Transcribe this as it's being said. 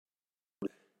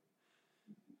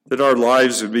that our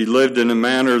lives would be lived in a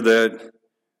manner that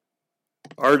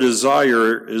our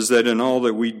desire is that in all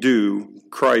that we do,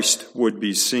 Christ would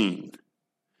be seen.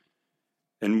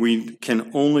 And we can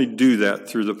only do that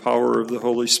through the power of the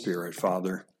Holy Spirit,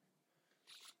 Father.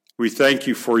 We thank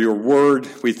you for your word.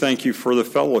 We thank you for the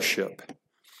fellowship.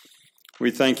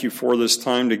 We thank you for this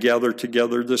time to gather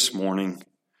together this morning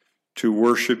to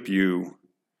worship you,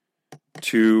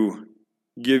 to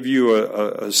give you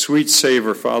a sweet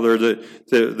savor, Father,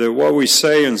 that what we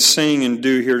say and sing and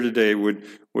do here today would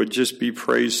just be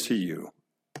praise to you.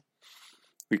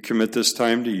 We commit this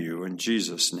time to you in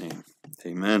Jesus' name.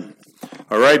 Amen.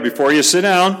 All right, before you sit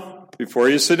down,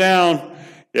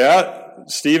 yeah,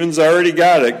 Stephen's already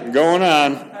got it going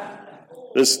on.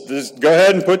 Just go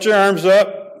ahead and put your arms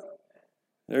up.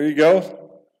 There you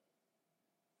go.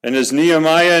 And as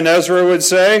Nehemiah and Ezra would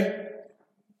say,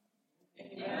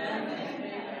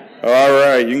 all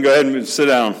right, you can go ahead and sit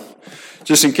down.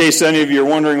 Just in case any of you are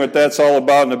wondering what that's all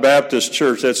about in the Baptist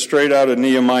church, that's straight out of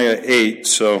Nehemiah 8,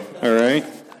 so, all right.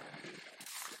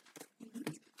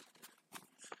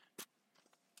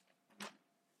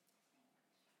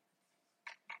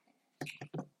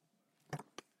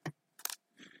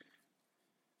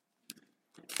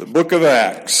 The book of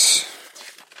Acts.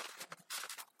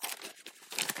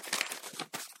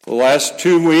 The last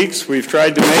 2 weeks we've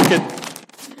tried to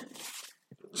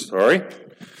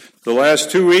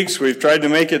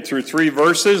make it through 3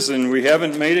 verses, and we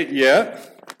haven't made it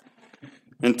yet.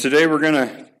 And today we're going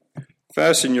to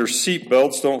fasten your seat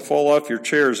belts. Don't fall off your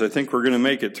chairs. I think we're going to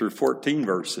make it through 14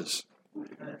 verses.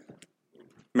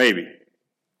 Maybe.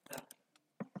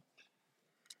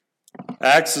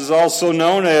 Acts is also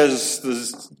known as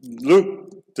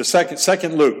the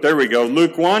second Luke. There we go.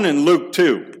 Luke 1 and Luke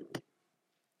 2.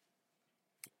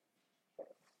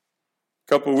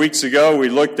 A couple of weeks ago, we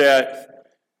looked at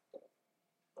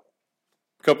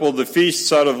a couple of the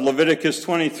feasts out of Leviticus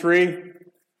 23,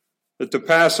 that the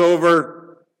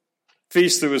Passover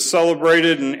feast that was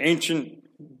celebrated in ancient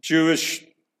Jewish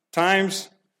times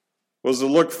was a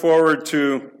look forward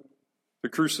to the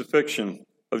crucifixion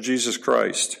of Jesus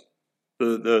Christ,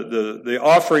 the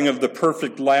offering of the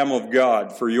perfect Lamb of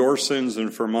God for your sins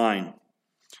and for mine.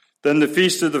 Then the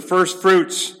Feast of the First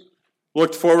Fruits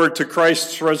looked forward to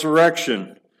Christ's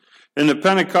resurrection. And the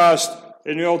Pentecost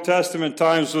in the Old Testament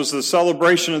times was the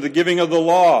celebration of the giving of the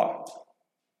law.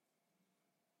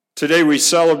 Today we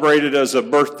celebrate it as a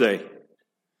birthday,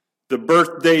 the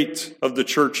birth date of the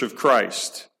Church of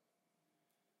Christ,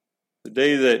 the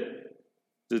day that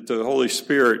the Holy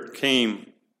Spirit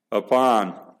came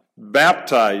upon,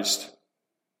 baptized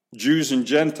Jews and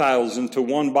Gentiles into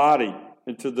one body,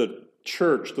 into the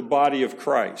church, the body of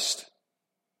Christ.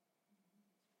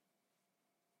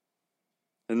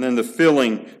 And then the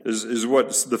filling is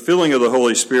what the filling of the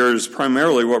Holy Spirit is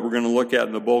primarily what we're going to look at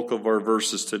in the bulk of our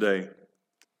verses today.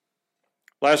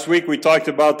 Last week we talked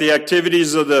about the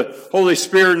activities of the Holy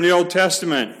Spirit in the Old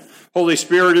Testament. Holy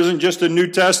Spirit isn't just a New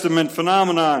Testament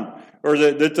phenomenon, or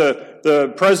that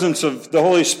the presence of the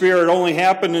Holy Spirit only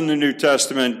happened in the New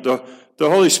Testament. The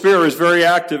Holy Spirit was very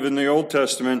active in the Old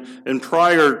Testament and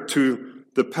prior to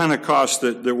the Pentecost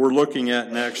that we're looking at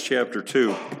in Acts chapter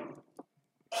 2.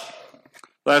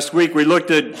 Last week we looked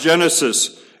at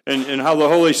Genesis and how the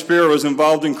Holy Spirit was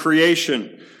involved in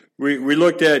creation. We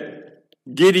looked at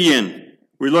Gideon.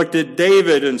 We looked at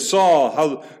David and Saul,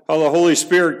 how the Holy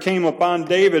Spirit came upon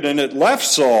David and it left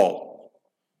Saul.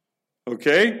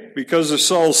 Okay? Because of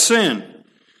Saul's sin.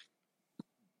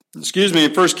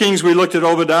 In 1 Kings we looked at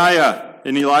Obadiah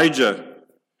and Elijah.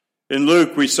 In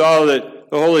Luke we saw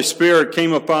that the Holy Spirit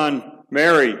came upon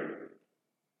Mary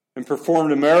and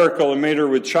performed a miracle and made her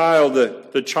with child,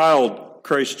 the child,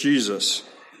 Christ Jesus.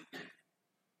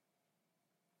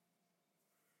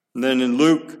 And then in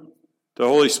Luke, the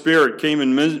Holy Spirit came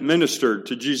and ministered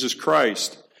to Jesus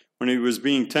Christ when he was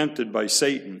being tempted by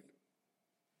Satan.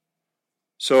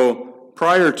 So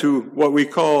prior to what we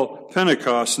call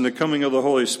Pentecost and the coming of the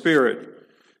Holy Spirit,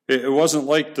 it wasn't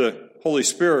like the Holy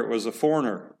Spirit was a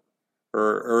foreigner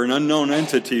or an unknown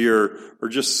entity or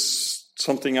just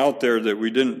something out there that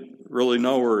we didn't really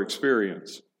know or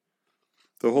experience.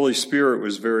 The Holy Spirit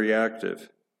was very active.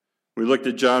 We looked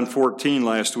at John 14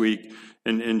 last week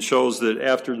and shows that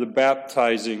after the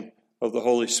baptizing of the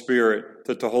Holy Spirit,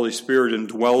 that the Holy Spirit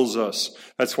indwells us.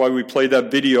 That's why we play that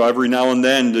video every now and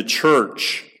then. The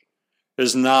church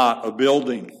is not a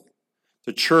building.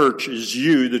 The church is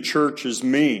you. The church is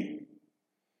me.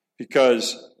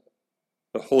 Because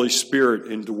the Holy Spirit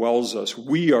indwells us.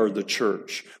 We are the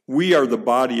church. We are the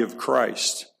body of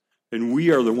Christ. And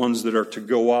we are the ones that are to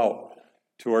go out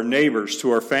to our neighbors,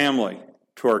 to our family,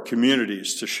 to our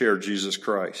communities to share Jesus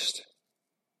Christ.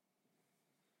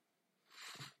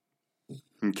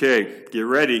 Okay, get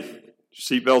ready.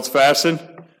 Seatbelts fastened.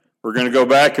 We're going to go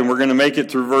back and we're going to make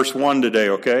it through verse 1 today,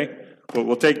 okay? But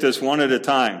we'll take this one at a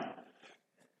time.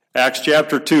 Acts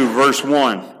chapter 2, verse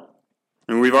 1.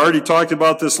 And we've already talked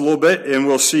about this a little bit, and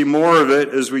we'll see more of it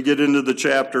as we get into the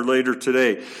chapter later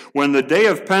today. When the day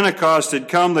of Pentecost had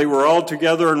come, they were all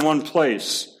together in one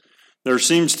place. There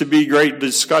seems to be great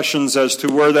discussions as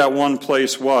to where that one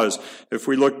place was. If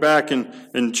we look back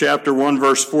in chapter 1,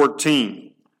 verse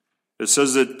 14, it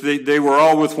says that they were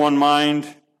all with one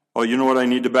mind. Oh, you know what? I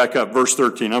need to back up. Verse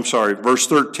 13. I'm sorry. Verse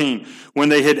 13. When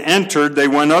they had entered, they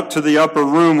went up to the upper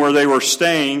room where they were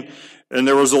staying, and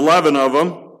there was 11 of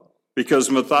them,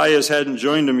 because Matthias hadn't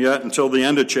joined them yet until the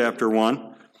end of chapter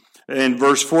 1. And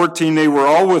verse 14, they were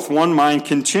all with one mind,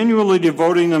 continually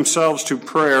devoting themselves to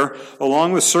prayer,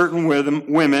 along with certain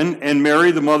women, and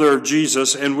Mary, the mother of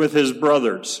Jesus, and with his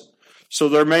brothers. So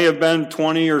there may have been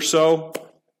 20 or so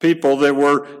people that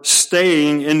were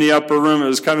staying in the upper room. It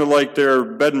was kind of like their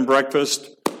bed and breakfast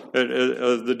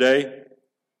of the day.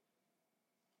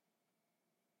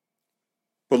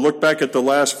 But look back at the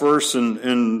last verse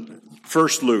in 1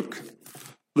 Luke.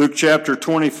 Luke chapter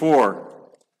 24.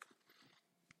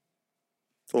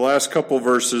 The last couple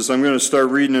verses. I'm going to start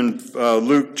reading in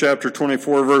Luke chapter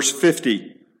 24, verse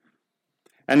 50.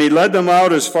 And he led them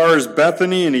out as far as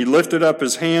Bethany, and he lifted up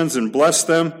his hands and blessed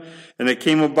them. And it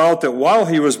came about that while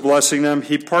he was blessing them,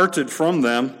 he parted from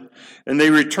them. And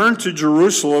they returned to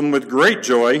Jerusalem with great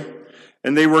joy.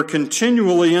 And they were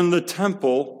continually in the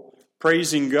temple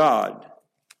praising God.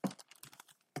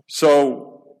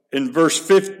 So in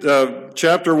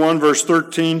chapter 1, verse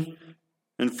 13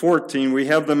 and 14, we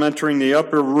have them entering the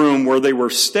upper room where they were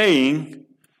staying,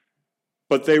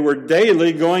 but they were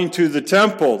daily going to the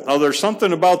temple. Now there's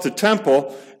something about the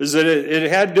temple, is that it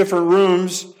had different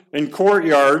rooms and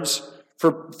courtyards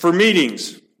for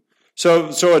meetings. So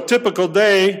a typical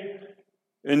day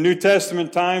in New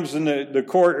Testament times in the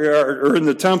courtyard or in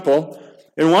the temple,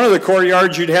 in one of the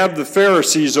courtyards you'd have the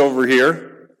Pharisees over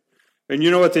here. And you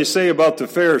know what they say about the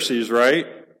Pharisees, right?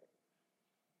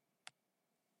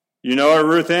 You know it,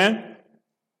 Ruth Ann?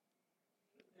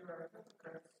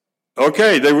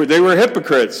 Okay, they were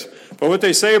hypocrites. But what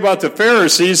they say about the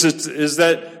Pharisees is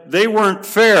that they weren't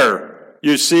fair,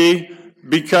 you see,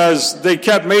 because they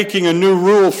kept making a new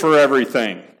rule for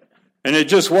everything. And it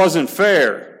just wasn't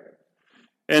fair.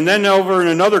 And then over in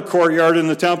another courtyard in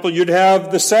the temple, you'd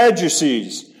have the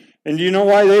Sadducees. And do you know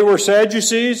why they were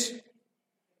Sadducees?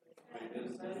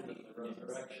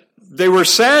 They were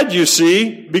sad, you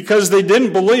see, because they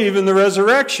didn't believe in the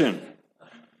resurrection.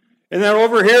 And then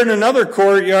over here in another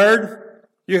courtyard,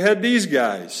 you had these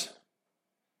guys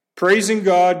praising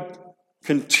God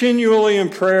continually in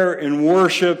prayer and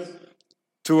worship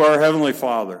to our Heavenly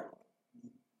Father.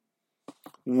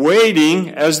 Waiting,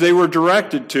 as they were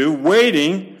directed to,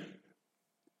 waiting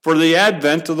for the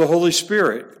advent of the Holy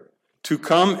Spirit to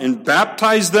come and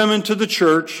baptize them into the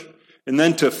church and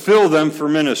then to fill them for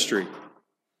ministry.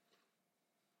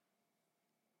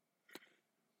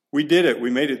 We did it. We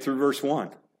made it through verse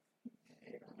 1.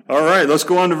 All right, let's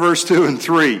go on to verse 2 and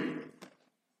 3.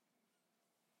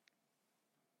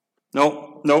 Nope.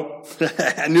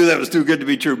 I knew that was too good to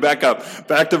be true. Back up.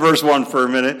 Back to verse 1 for a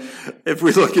minute. If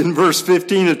we look in verse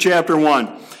 15 of chapter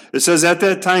 1, it says, at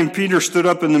that time Peter stood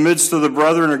up in the midst of the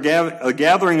brethren, a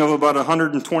gathering of about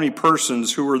 120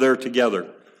 persons who were there together.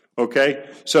 Okay?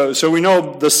 So we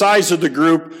know the size of the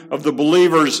group of the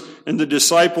believers and the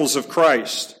disciples of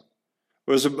Christ.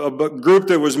 It was a group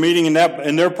that was meeting in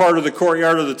their part of the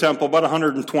courtyard of the temple, about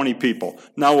 120 people.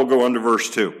 Now we'll go on to verse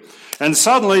 2. And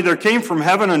suddenly there came from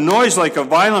heaven a noise like a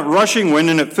violent rushing wind,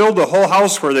 and it filled the whole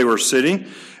house where they were sitting.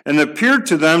 And it appeared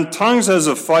to them tongues as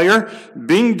of fire,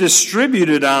 being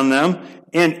distributed on them,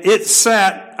 and it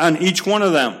sat on each one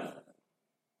of them.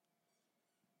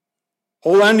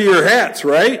 Hold on to your hats,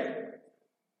 right?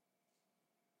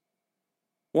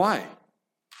 Why?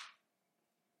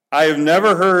 I have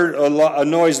never heard a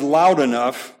noise loud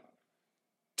enough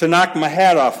to knock my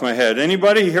hat off my head.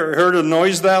 Anybody heard a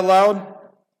noise that loud?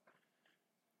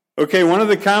 Okay, one of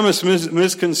the common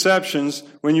misconceptions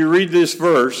when you read this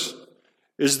verse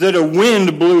is that a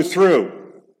wind blew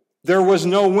through. There was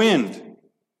no wind.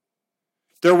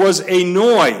 There was a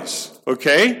noise,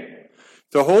 okay?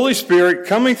 The Holy Spirit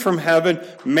coming from heaven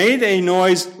made a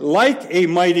noise like a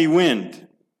mighty wind.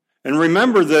 And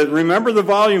remember the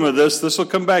volume of this. This will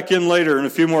come back in later in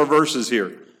a few more verses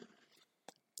here.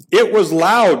 It was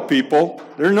loud, people.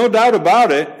 There's no doubt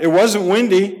about it. It wasn't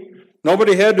windy.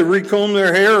 Nobody had to recomb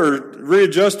their hair or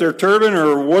readjust their turban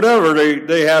or whatever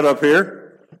they had up here.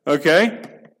 Okay?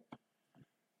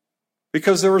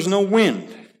 Because there was no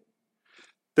wind.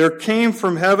 There came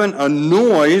from heaven a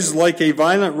noise like a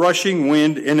violent rushing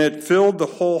wind, and it filled the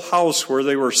whole house where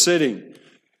they were sitting.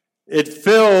 It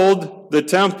filled the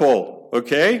temple,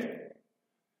 okay?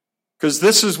 Because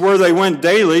this is where they went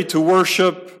daily to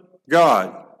worship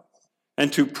God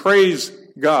and to praise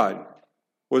God,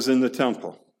 was in the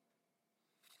temple.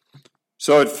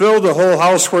 So it filled the whole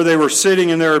house where they were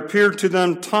sitting, and there appeared to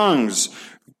them tongues.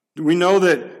 We know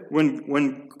that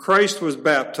when Christ was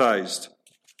baptized,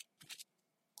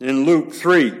 in Luke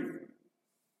 3,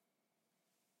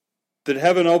 that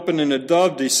heaven opened and a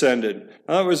dove descended.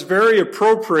 Now, it was very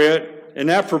appropriate and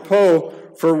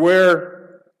apropos for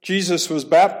where Jesus was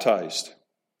baptized.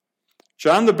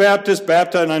 John the Baptist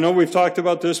baptized, and I know we've talked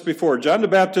about this before. John the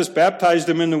Baptist baptized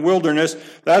him in the wilderness.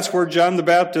 That's where John the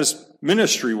Baptist's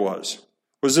ministry was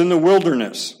in the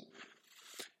wilderness.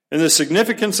 And the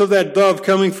significance of that dove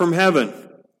coming from heaven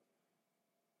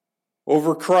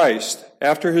over Christ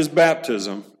after his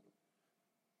baptism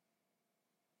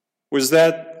was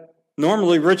that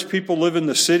normally rich people live in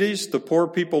the cities, the poor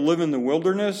people live in the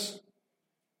wilderness.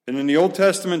 And in the Old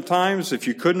Testament times, if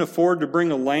you couldn't afford to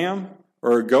bring a lamb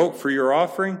or a goat for your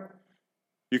offering,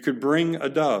 you could bring a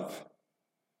dove.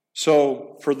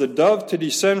 So for the dove to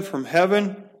descend from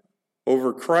heaven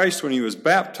over Christ when he was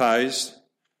baptized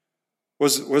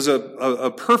was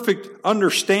a perfect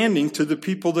understanding to the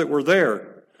people that were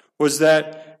there. Was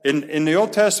that in the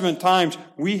Old Testament times,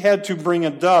 we had to bring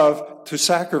a dove to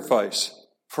sacrifice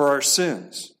for our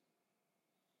sins.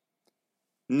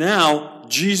 Now,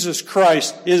 Jesus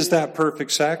Christ is that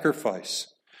perfect sacrifice.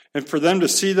 And for them to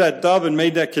see that dove and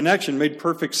made that connection made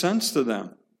perfect sense to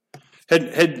them.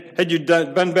 Had you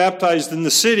been baptized in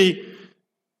the city,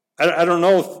 I don't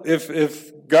know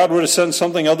if God would have sent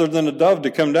something other than a dove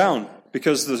to come down,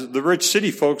 because the rich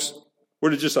city folks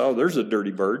would have just, oh, there's a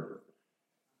dirty bird.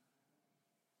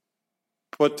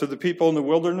 But to the people in the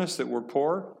wilderness that were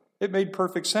poor, it made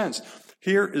perfect sense.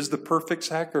 Here is the perfect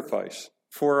sacrifice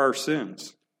for our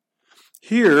sins.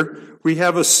 Here we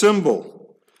have a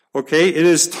symbol. Okay, it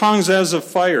is tongues as of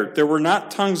fire. There were not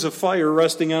tongues of fire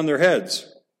resting on their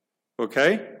heads.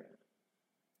 Okay?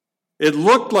 It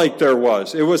looked like there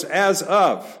was. It was as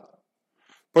of.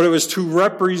 But it was to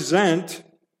represent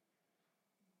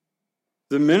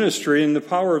the ministry and the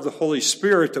power of the Holy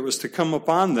Spirit that was to come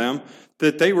upon them,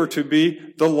 that they were to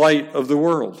be the light of the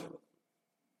world.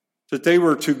 That they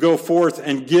were to go forth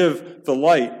and give the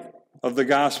light of the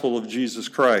gospel of Jesus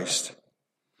Christ.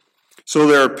 So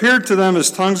there appeared to them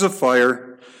as tongues of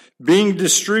fire, being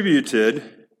distributed,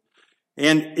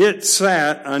 and it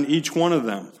sat on each one of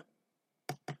them.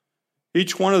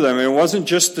 Each one of them. And it wasn't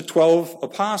just the 12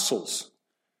 apostles.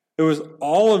 It was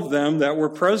all of them that were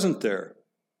present there.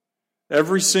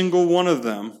 Every single one of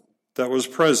them that was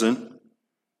present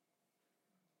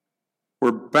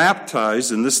were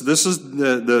baptized, and this is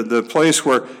the place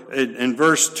where in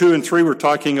verse 2 and 3 we're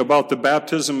talking about the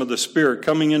baptism of the Spirit,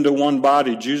 coming into one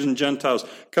body, Jews and Gentiles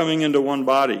coming into one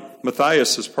body.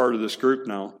 Matthias is part of this group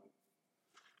now.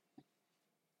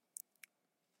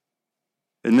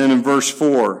 And then in verse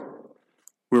 4,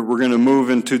 we're going to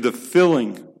move into the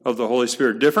filling of the Holy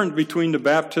Spirit. Different between the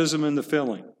baptism and the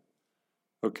filling.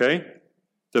 Okay?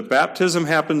 The baptism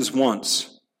happens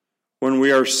once when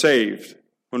we are saved,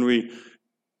 when we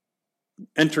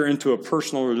enter into a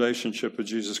personal relationship with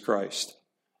Jesus Christ.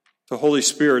 The Holy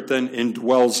Spirit then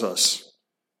indwells us.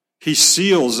 He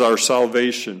seals our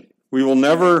salvation. We will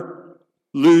never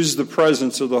lose the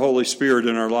presence of the Holy Spirit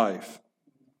in our life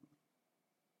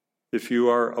if you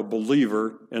are a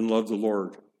believer and love the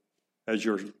Lord as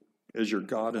your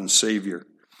God and Savior.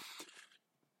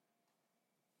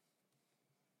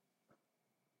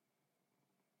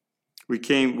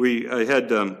 I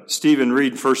had Stephen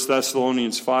read 1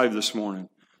 Thessalonians 5 this morning,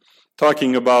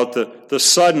 talking about the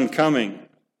sudden coming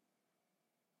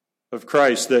of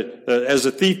Christ, that as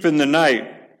a thief in the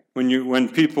night, when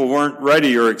people weren't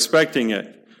ready or expecting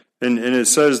it. And it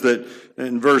says that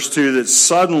in verse 2 that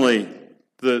suddenly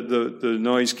the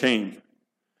noise came.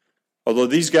 Although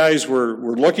these guys were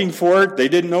looking for it, they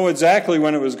didn't know exactly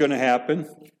when it was going to happen.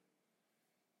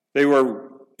 They were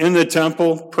in the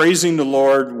temple, praising the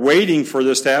Lord, waiting for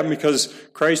this to happen because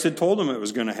Christ had told them it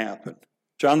was going to happen.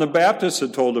 John the Baptist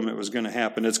had told them it was going to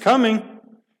happen. It's coming.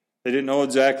 They didn't know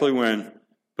exactly when,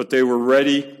 but they were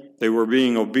ready. They were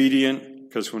being obedient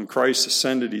because when Christ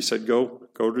ascended, he said, go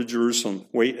to Jerusalem,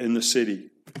 wait in the city.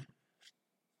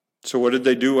 So what did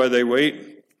they do while they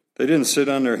wait? They didn't sit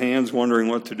on their hands wondering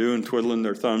what to do and twiddling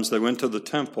their thumbs. They went to the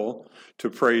temple to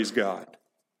praise God.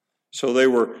 So they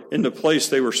were in the place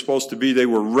they were supposed to be. They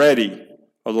were ready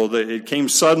Although it came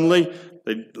suddenly,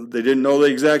 they didn't know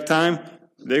the exact time,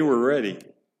 they were ready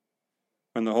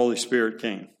when the Holy Spirit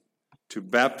came to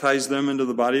baptize them into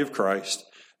the body of Christ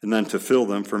and then to fill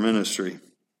them for ministry.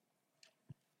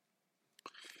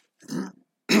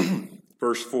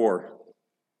 Verse 4.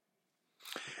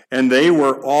 And they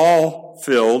were all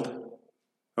filled,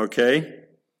 okay?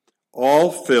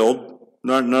 All filled.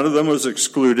 None of them was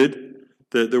excluded.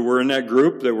 That were in that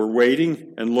group that were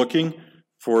waiting and looking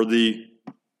for the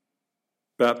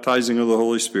baptizing of the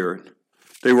Holy Spirit.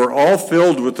 They were all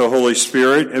filled with the Holy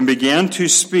Spirit and began to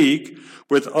speak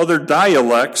with other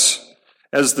dialects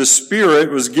as the Spirit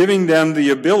was giving them the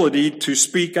ability to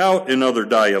speak out in other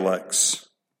dialects.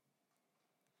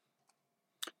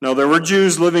 Now there were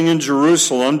Jews living in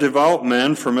Jerusalem, devout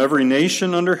men from every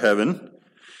nation under heaven.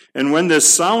 And when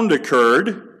this sound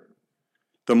occurred,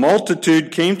 the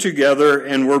multitude came together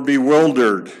and were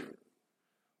bewildered.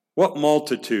 What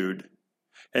multitude?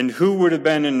 And who would have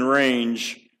been in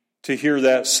range to hear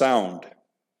that sound?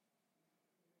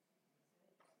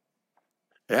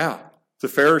 Yeah, the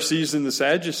Pharisees and the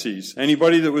Sadducees.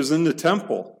 Anybody that was in the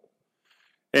temple.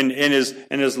 And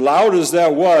as loud as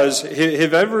that was,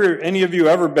 have any of you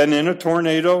ever been in a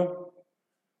tornado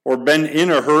or been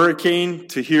in a hurricane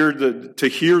to hear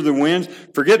the winds?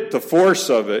 Forget the force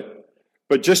of it,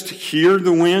 but just to hear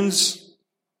the winds.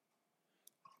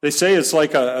 They say it's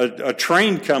like a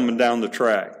train coming down the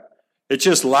track. It's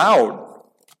just loud.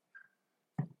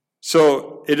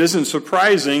 So it isn't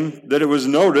surprising that it was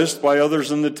noticed by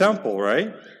others in the temple,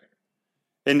 right?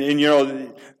 And you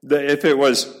know, if they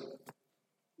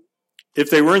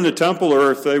were in the temple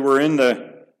or if they were in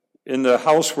the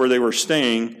house where they were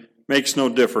staying, makes no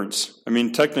difference. I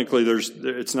mean, technically,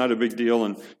 it's not a big deal,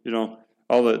 and you know,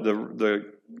 all the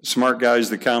smart guys,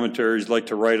 the commentaries like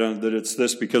to write on that it's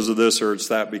this because of this or it's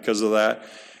that because of that.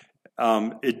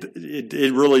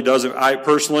 It really doesn't. I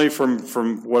personally,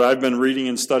 from what I've been reading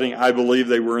and studying, I believe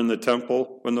they were in the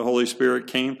temple when the Holy Spirit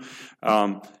came.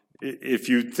 If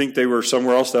you think they were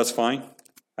somewhere else, that's fine.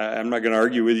 I'm not going to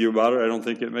argue with you about it. I don't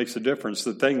think it makes a difference.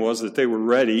 The thing was that they were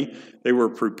ready, they were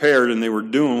prepared, and they were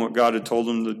doing what God had told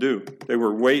them to do. They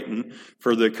were waiting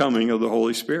for the coming of the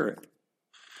Holy Spirit.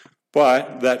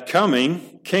 But that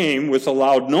coming came with a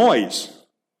loud noise.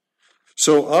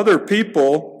 So other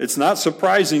people, it's not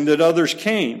surprising that others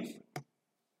came,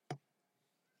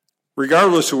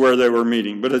 regardless of where they were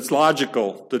meeting. But it's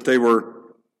logical that they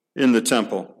were in the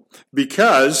temple.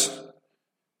 Because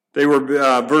they were,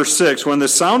 verse 6, when the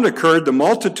sound occurred, the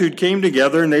multitude came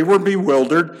together and they were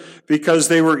bewildered because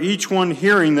they were each one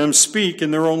hearing them speak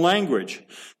in their own language.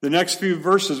 The next few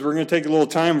verses, we're going to take a little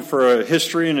time for a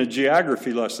history and a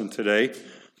geography lesson today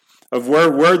of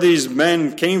where these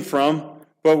men came from.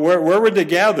 But where would they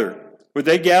gather? Would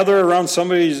they gather around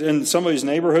in somebody's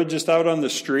neighborhood just out on the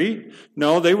street?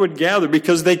 No, they would gather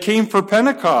because they came for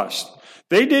Pentecost.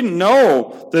 They didn't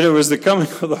know that it was the coming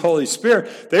of the Holy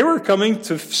Spirit. They were coming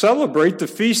to celebrate the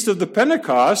Feast of the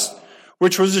Pentecost,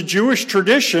 which was a Jewish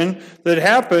tradition that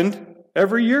happened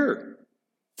every year.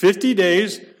 50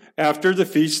 days after the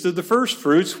Feast of the First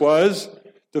Fruits was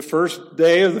the first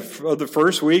day of the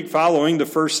first week following the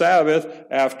first Sabbath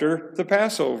after the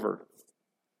Passover.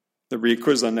 There'll be a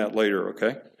quiz on that later,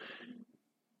 okay?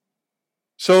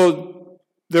 So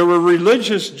there were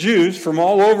religious Jews from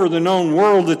all over the known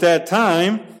world at that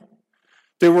time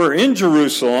that were in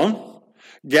Jerusalem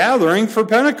gathering for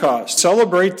Pentecost,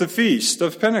 celebrate the Feast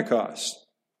of Pentecost.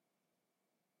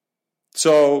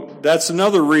 So that's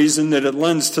another reason that it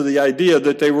lends to the idea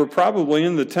that they were probably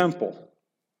in the temple.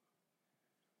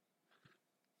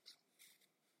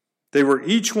 They were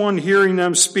each one hearing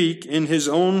them speak in his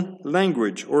own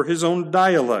language or his own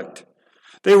dialect.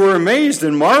 They were amazed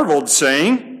and marveled,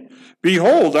 saying,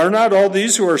 "Behold, are not all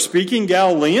these who are speaking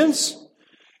Galileans?"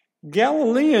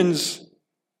 Galileans,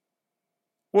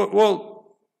 what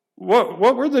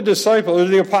were the disciples or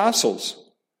the apostles?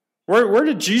 Where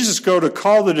did Jesus go to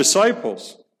call the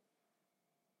disciples?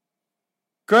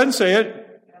 Go ahead and say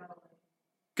it.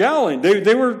 Galilee.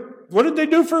 They were, what did they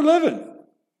do for a living?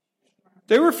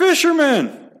 They were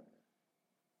fishermen.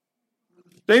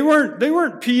 They weren't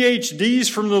PhDs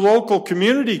from the local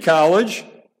community college.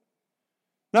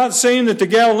 Not saying that the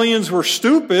Galileans were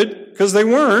stupid, because they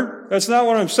weren't. That's not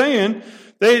what I'm saying.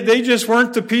 They just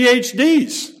weren't the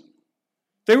PhDs.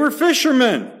 They were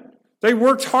fishermen. They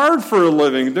worked hard for a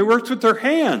living. They worked with their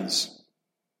hands.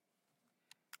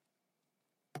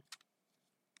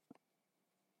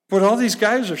 But all these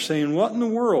guys are saying, what in the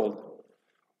world?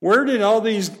 Where did all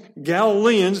these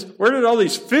Galileans, where did all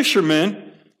these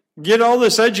fishermen get all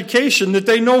this education that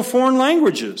they know foreign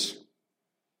languages?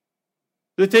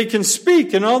 that they can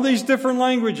speak in all these different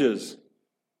languages.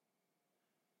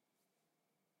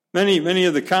 Many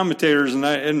of the commentators,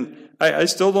 and I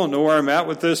still don't know where I'm at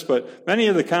with this, but many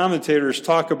of the commentators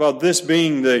talk about this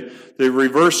being the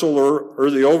reversal or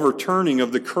the overturning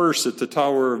of the curse at the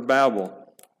Tower of Babel.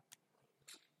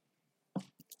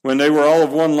 When they were all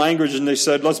of one language and they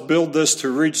said, let's build this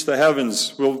to reach the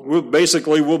heavens.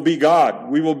 We'll be God.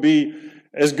 We will be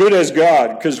as good as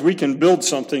God because we can build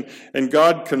something. And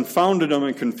God confounded them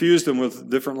and confused them with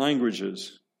different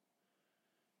languages.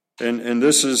 And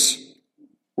this is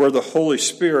where the Holy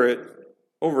Spirit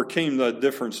overcame the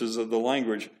differences of the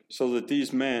language so that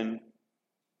these men,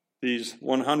 these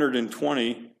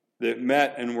 120 that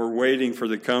met and were waiting for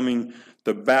the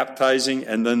baptizing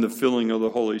and then the filling of the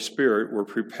Holy Spirit, were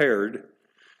prepared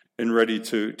and ready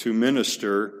to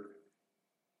minister.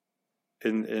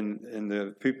 And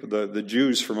the people, the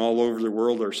Jews from all over the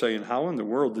world are saying, how in the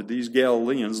world did these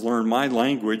Galileans learn my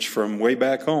language from way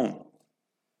back home?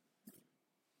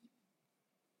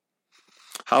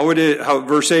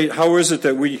 Verse 8, how is it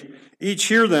that we each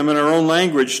hear them in our own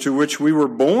language to which we were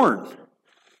born?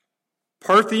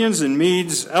 Parthians and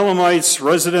Medes, Elamites,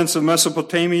 residents of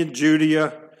Mesopotamia,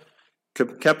 Judea,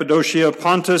 Cappadocia,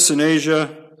 Pontus and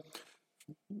Asia,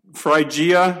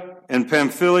 Phrygia and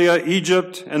Pamphylia,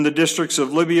 Egypt, and the districts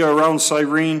of Libya around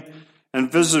Cyrene,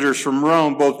 and visitors from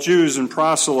Rome, both Jews and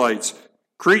proselytes,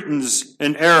 Cretans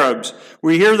and Arabs.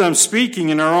 We hear them speaking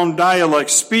in our own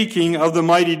dialect, speaking of the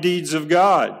mighty deeds of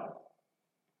God.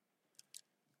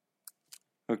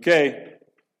 Okay,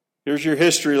 here's your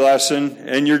history lesson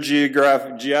and your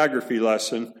geography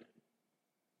lesson.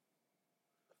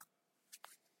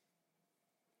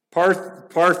 We're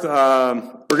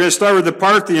going to start with the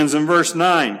Parthians in verse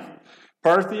 9.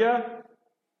 Parthia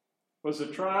was a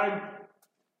tribe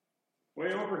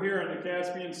way over here in the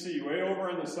Caspian Sea, way over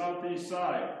on the southeast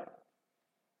side.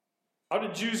 How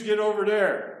did Jews get over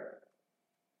there?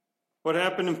 What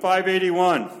happened in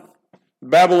 581? The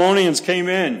Babylonians came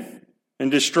in and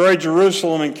destroyed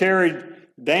Jerusalem and carried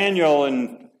Daniel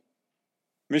and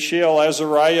Mishael,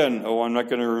 Azariah, and I'm not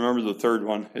going to remember the third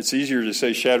one. It's easier to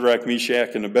say Shadrach,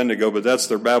 Meshach, and Abednego, but that's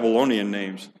their Babylonian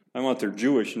names. I want their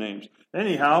Jewish names.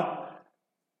 Anyhow,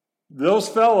 those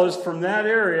fellows from that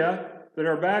area that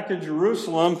are back in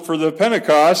Jerusalem for the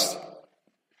Pentecost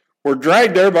were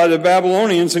dragged there by the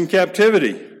Babylonians in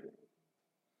captivity.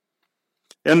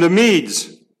 And the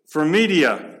Medes from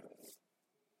Media.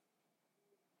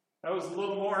 That was a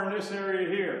little more in this area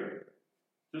here,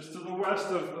 just to the west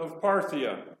of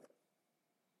Parthia.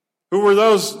 Who were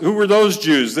those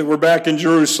Jews that were back in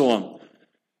Jerusalem?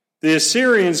 The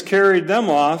Assyrians carried them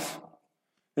off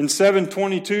in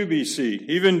 722 BC,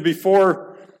 even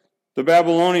before the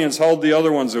Babylonians hauled the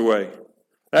other ones away.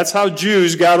 That's how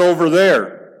Jews got over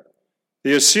there.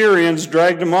 The Assyrians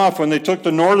dragged them off when they took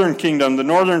the northern kingdom, the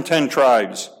northern 10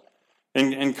 tribes,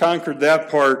 and conquered that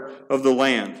part of the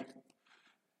land.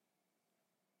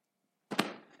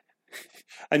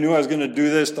 I knew I was going to do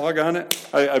this, doggone it.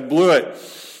 I blew it.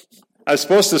 I was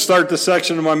supposed to start the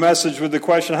section of my message with the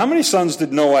question, how many sons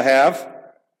did Noah have?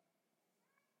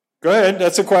 Go ahead,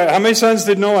 that's a question. How many sons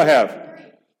did Noah have?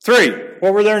 3.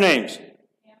 What were their names?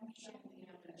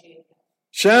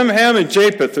 Shem, Ham, and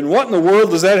Japheth. And what in the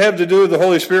world does that have to do with the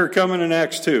Holy Spirit coming in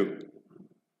Acts 2?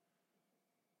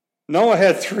 Noah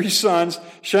had 3 sons,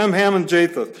 Shem, Ham, and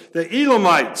Japheth. The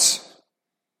Elamites.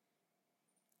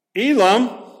 Elam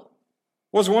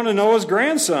was one of Noah's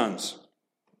grandsons.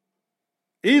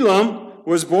 Elam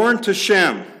was born to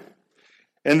Shem.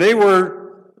 And they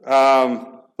were,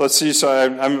 I'm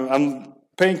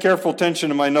paying careful attention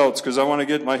to my notes because I want to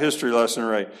get my history lesson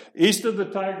right. East of the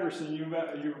Tigris and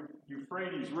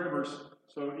Euphrates rivers,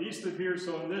 so east of here,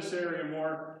 so in this area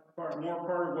more part of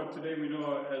what today we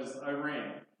know as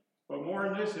Iran. But more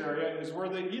in this area is where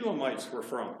the Elamites were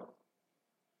from.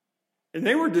 And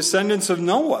they were descendants of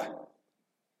Noah.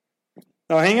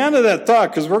 Now hang on to that thought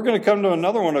because we're going to come to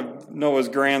another one of Noah's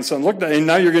grandsons. And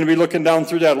now you're going to be looking down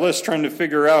through that list trying to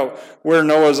figure out where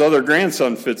Noah's other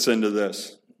grandson fits into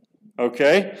this.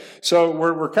 Okay? So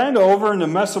we're kind of over in the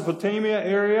Mesopotamia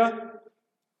area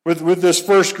with this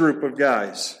first group of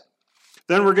guys.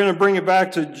 Then we're going to bring it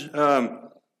back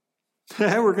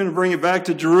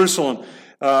to Jerusalem.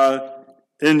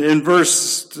 In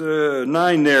verse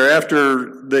 9 there,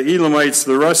 after the Elamites,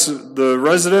 the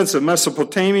residents of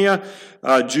Mesopotamia,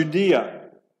 Judea.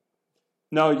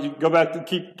 No, you go back to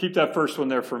keep that first one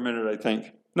there for a minute, I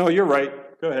think. No, you're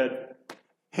right. Go ahead.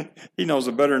 He knows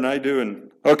it better than I do.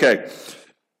 And okay.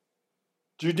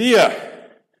 Judea.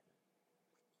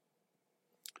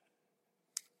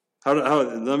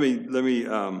 Let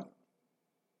me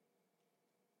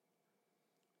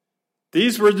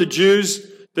These were the Jews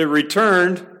that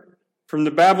returned from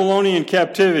the Babylonian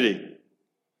captivity.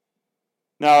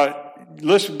 Now,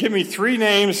 listen, give me 3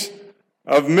 names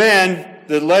of men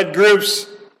that led groups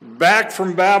back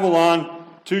from Babylon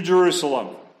to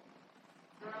Jerusalem.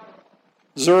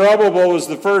 Zerubbabel was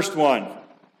the first one.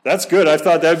 That's good. I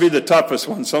thought that'd be the toughest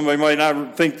one. Somebody might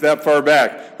not think that far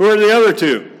back. Who are the other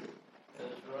 2?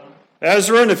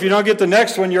 Ezra, and if you don't get the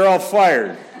next one, you're all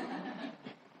fired.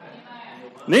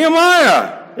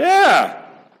 Nehemiah. Yeah.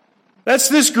 That's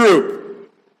this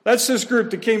group. That's this group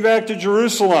that came back to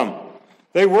Jerusalem.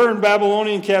 They were in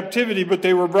Babylonian captivity, but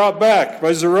they were brought back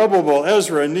by Zerubbabel,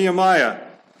 Ezra, and Nehemiah.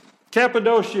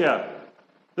 Cappadocia.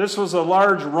 This was a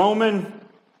large Roman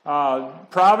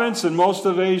province, and most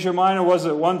of Asia Minor was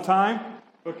at one time.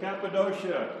 But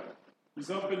Cappadocia is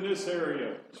up in this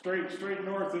area, straight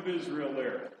north of Israel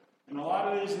there. And a lot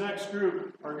of these next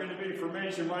group are going to be from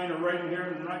Asia Minor right in here,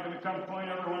 and they're not going to come point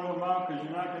every one of them out because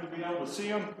you're not going to be able to see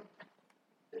them.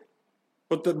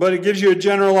 But it gives you a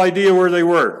general idea where they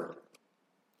were.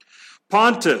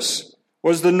 Pontus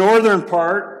was the northern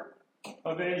part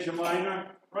of Asia Minor,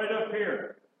 right up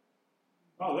here.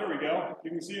 Oh, there we go.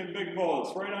 You can see in big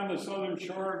bullets, right on the southern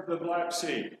shore of the Black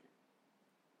Sea.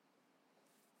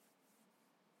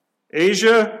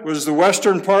 Asia was the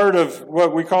western part of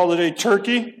what we call today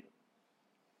Turkey.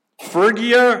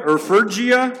 Phrygia.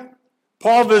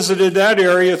 Paul visited that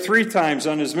area 3 times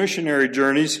on his missionary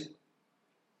journeys.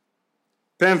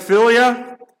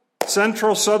 Pamphylia,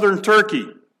 central southern Turkey.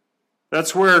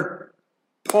 That's where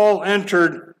Paul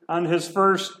entered on his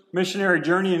first missionary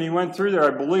journey, and he went through there, I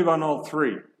believe, on all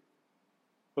 3.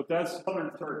 But that's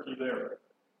southern Turkey there,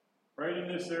 right in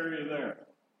this area there.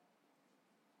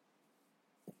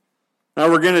 Now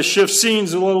we're going to shift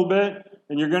scenes a little bit,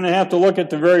 and you're going to have to look at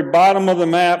the very bottom of the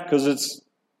map because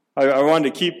I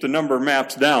wanted to keep the number of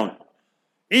maps down.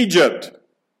 Egypt.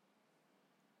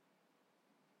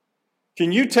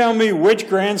 Can you tell me which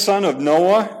grandson of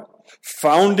Noah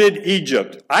founded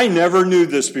Egypt? I never knew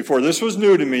this before. This was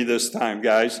new to me this time,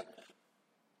 guys.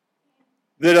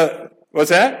 What's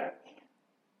that?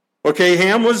 Okay,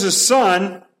 Ham was his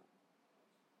son.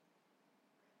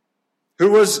 Who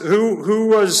was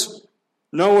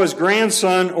Noah's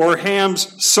grandson or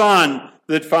Ham's son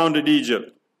that founded Egypt?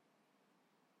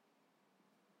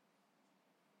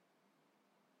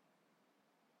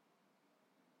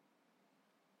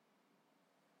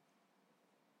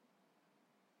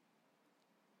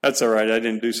 That's all right. I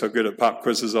didn't do so good at pop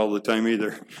quizzes all the time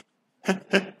either.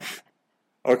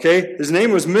 Okay, his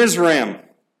name was Mizraim.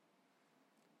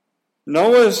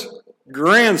 Noah's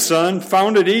grandson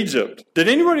founded Egypt. Did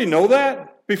anybody know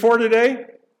that before today?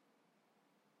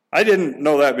 I didn't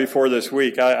know that before this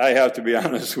week. I have to be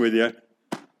honest with you.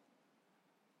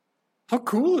 How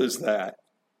cool is that?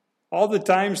 All the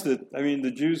times that,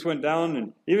 the Jews went down,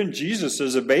 and even Jesus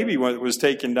as a baby was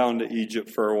taken down to Egypt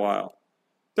for a while.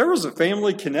 There was a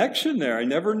family connection there. I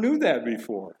never knew that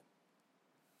before.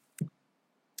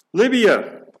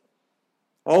 Libya,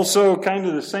 also kind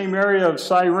of the same area of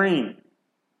Cyrene.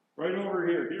 Right over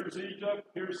here. Here's Egypt,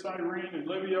 here's Cyrene, and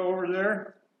Libya over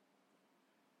there.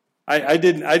 I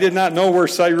did not know where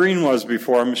Cyrene was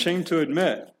before, I'm ashamed to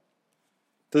admit.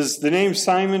 Does the name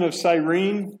Simon of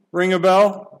Cyrene ring a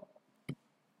bell?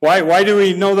 Why do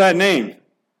we know that name?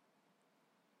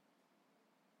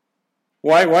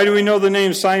 Why do we know the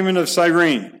name Simon of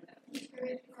Cyrene?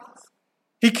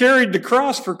 He carried the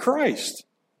cross for Christ.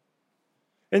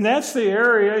 And that's the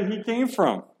area he came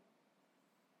from.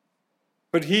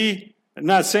 But I'm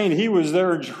not saying he was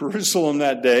there in Jerusalem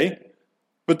that day,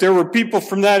 but there were people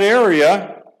from that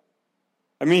area.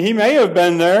 He may have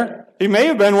been there. He may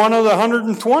have been one of the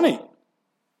 120.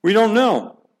 We don't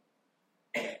know.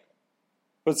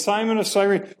 But Simon of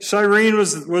Cyrene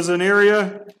was an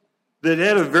area that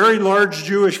had a very large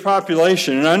Jewish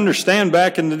population. And I understand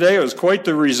back in the day it was quite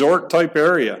the resort type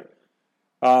area.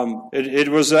 It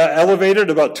was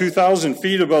elevated about 2,000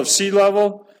 feet above sea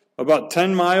level, about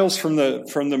 10 miles from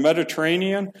the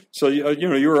Mediterranean. So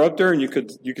you were up there and you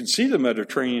could see the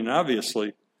Mediterranean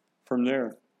obviously from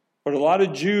there. But a lot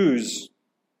of Jews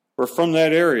were from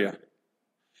that area.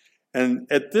 And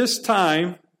at this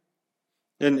time,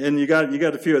 and you got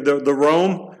a few, the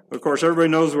Rome, of course everybody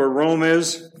knows where Rome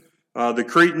is. The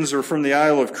Cretans are from the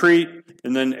Isle of Crete,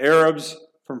 and then Arabs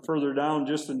from further down,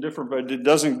 just in different, but it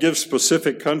doesn't give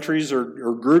specific countries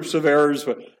or groups of Arabs,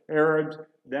 but Arabs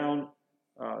down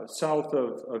south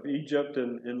of Egypt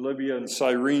and Libya and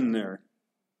Cyrene there.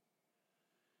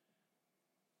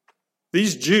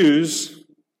 These Jews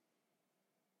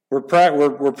were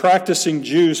practicing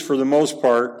Jews for the most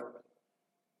part,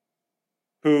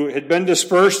 who had been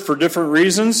dispersed for different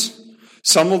reasons.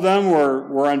 Some of them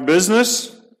were on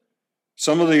business.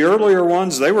 Some of the earlier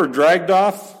ones, they were dragged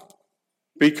off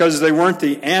because they weren't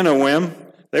the Anawim.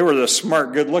 They were the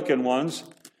smart, good-looking ones.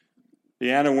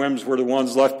 The Anawims were the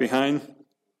ones left behind.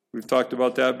 We've talked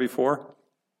about that before.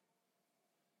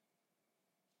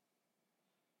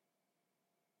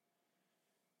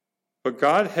 But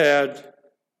God had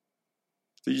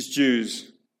these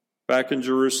Jews back in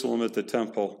Jerusalem at the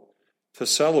temple to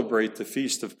celebrate the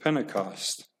Feast of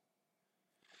Pentecost.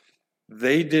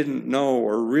 They didn't know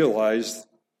or realize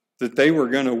that they were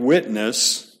going to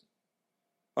witness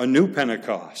a new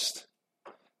Pentecost.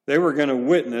 They were going to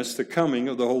witness the coming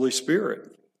of the Holy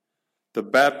Spirit. The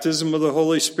baptism of the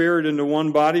Holy Spirit into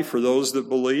one body for those that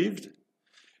believed.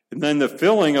 And then the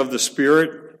filling of the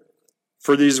Spirit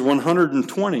for these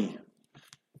 120.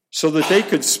 So that they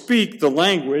could speak the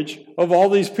language of all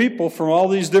these people from all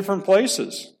these different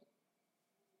places.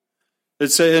 It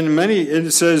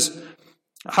says,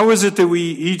 how is it that we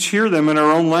each hear them in our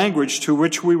own language to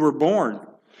which we were born?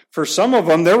 For some of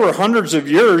them, there were hundreds of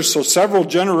years, so several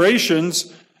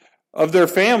generations of their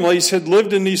families had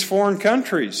lived in these foreign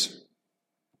countries.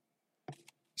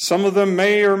 Some of them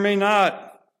may or may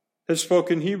not have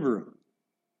spoken Hebrew.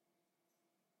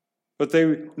 But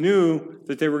they knew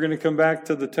that they were going to come back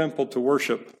to the temple to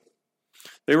worship.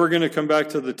 They were going to come back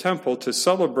to the temple to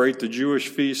celebrate the Jewish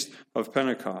feast of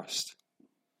Pentecost.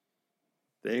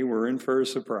 They were in for a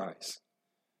surprise.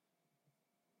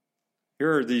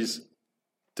 Here are these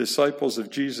disciples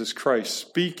of Jesus Christ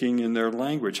speaking in their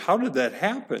language. How did that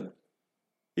happen?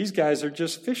 These guys are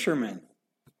just fishermen.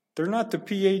 They're not the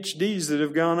PhDs that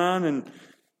have gone on and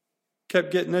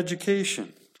kept getting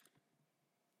education.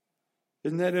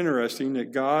 Isn't that interesting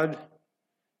that God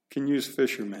can use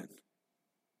fishermen?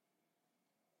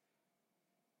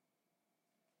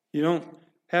 You don't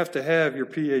have to have your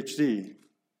PhD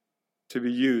to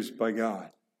be used by God.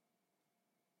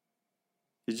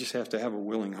 You just have to have a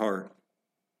willing heart.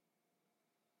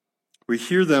 We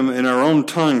hear them in our own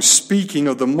tongue speaking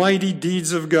of the mighty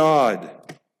deeds of God.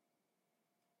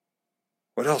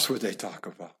 What else would they talk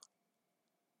about?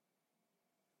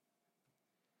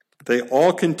 They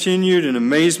all continued in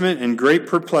amazement and great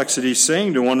perplexity,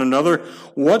 saying to one another,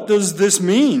 what does this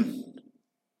mean?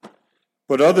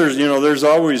 But others, there's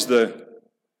always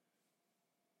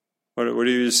what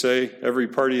do you say? Every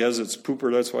party has its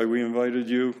pooper, that's why we invited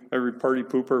you. Every party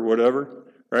pooper, whatever,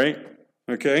 right?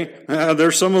 Okay?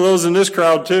 There's some of those in this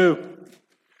crowd too.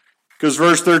 Because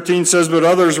verse 13 says, but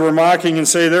others were mocking and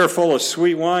say, they're full of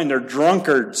sweet wine, they're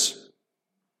drunkards.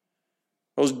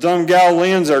 Those dumb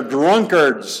Galileans are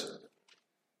drunkards.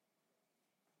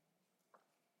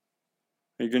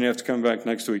 You're going to have to come back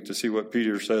next week to see what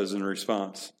Peter says in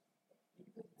response.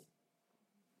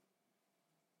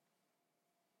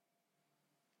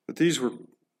 But these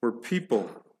were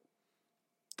people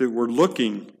that were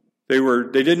looking. They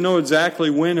didn't know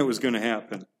exactly when it was going to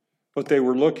happen, but they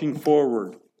were looking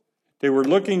forward. They were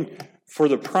looking for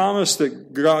the promise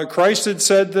that Christ had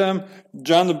said to them.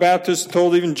 John the Baptist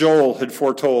told, even Joel had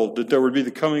foretold that there would be the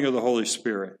coming of the Holy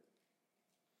Spirit.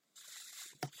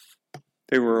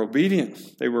 They were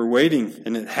obedient. They were waiting,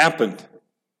 and it happened.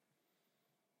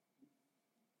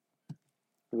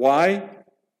 Why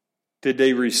did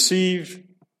they receive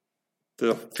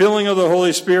the filling of the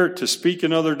Holy Spirit to speak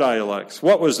in other dialects?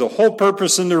 What was the whole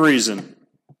purpose and the reason?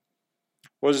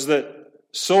 Was that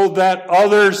so that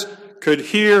others could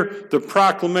hear the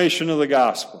proclamation of the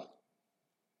gospel.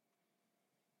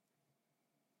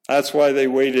 That's why they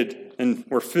waited and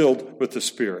were filled with the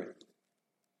Spirit.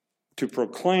 To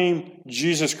proclaim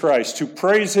Jesus Christ, to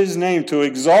praise His name, to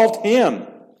exalt Him.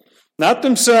 Not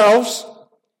themselves,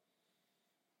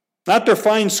 not their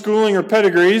fine schooling or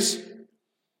pedigrees,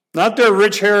 not their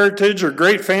rich heritage or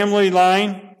great family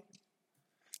line.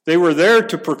 They were there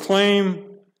to proclaim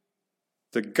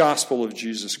the gospel of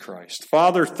Jesus Christ.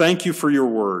 Father, thank you for your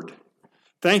word.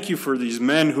 Thank you for these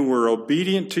men who were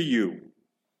obedient to you.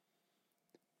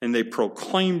 And they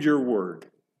proclaimed your word.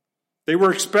 They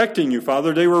were expecting you,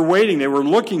 Father. They were waiting. They were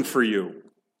looking for you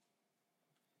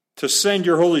to send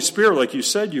your Holy Spirit like you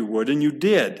said you would. And you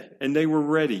did. And they were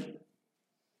ready.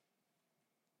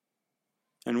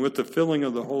 And with the filling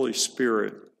of the Holy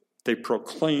Spirit, they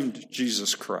proclaimed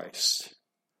Jesus Christ.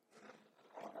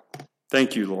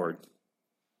 Thank you, Lord.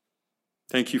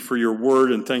 Thank you for your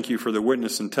word, and thank you for the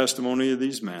witness and testimony of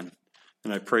these men.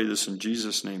 And I pray this in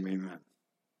Jesus' name, amen.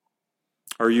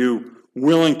 Are you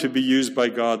willing to be used by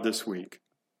God this week?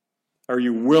 Are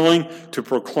you willing to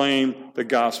proclaim the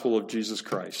gospel of Jesus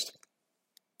Christ?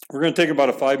 We're going to take about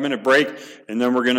a 5-minute break, and then we're going to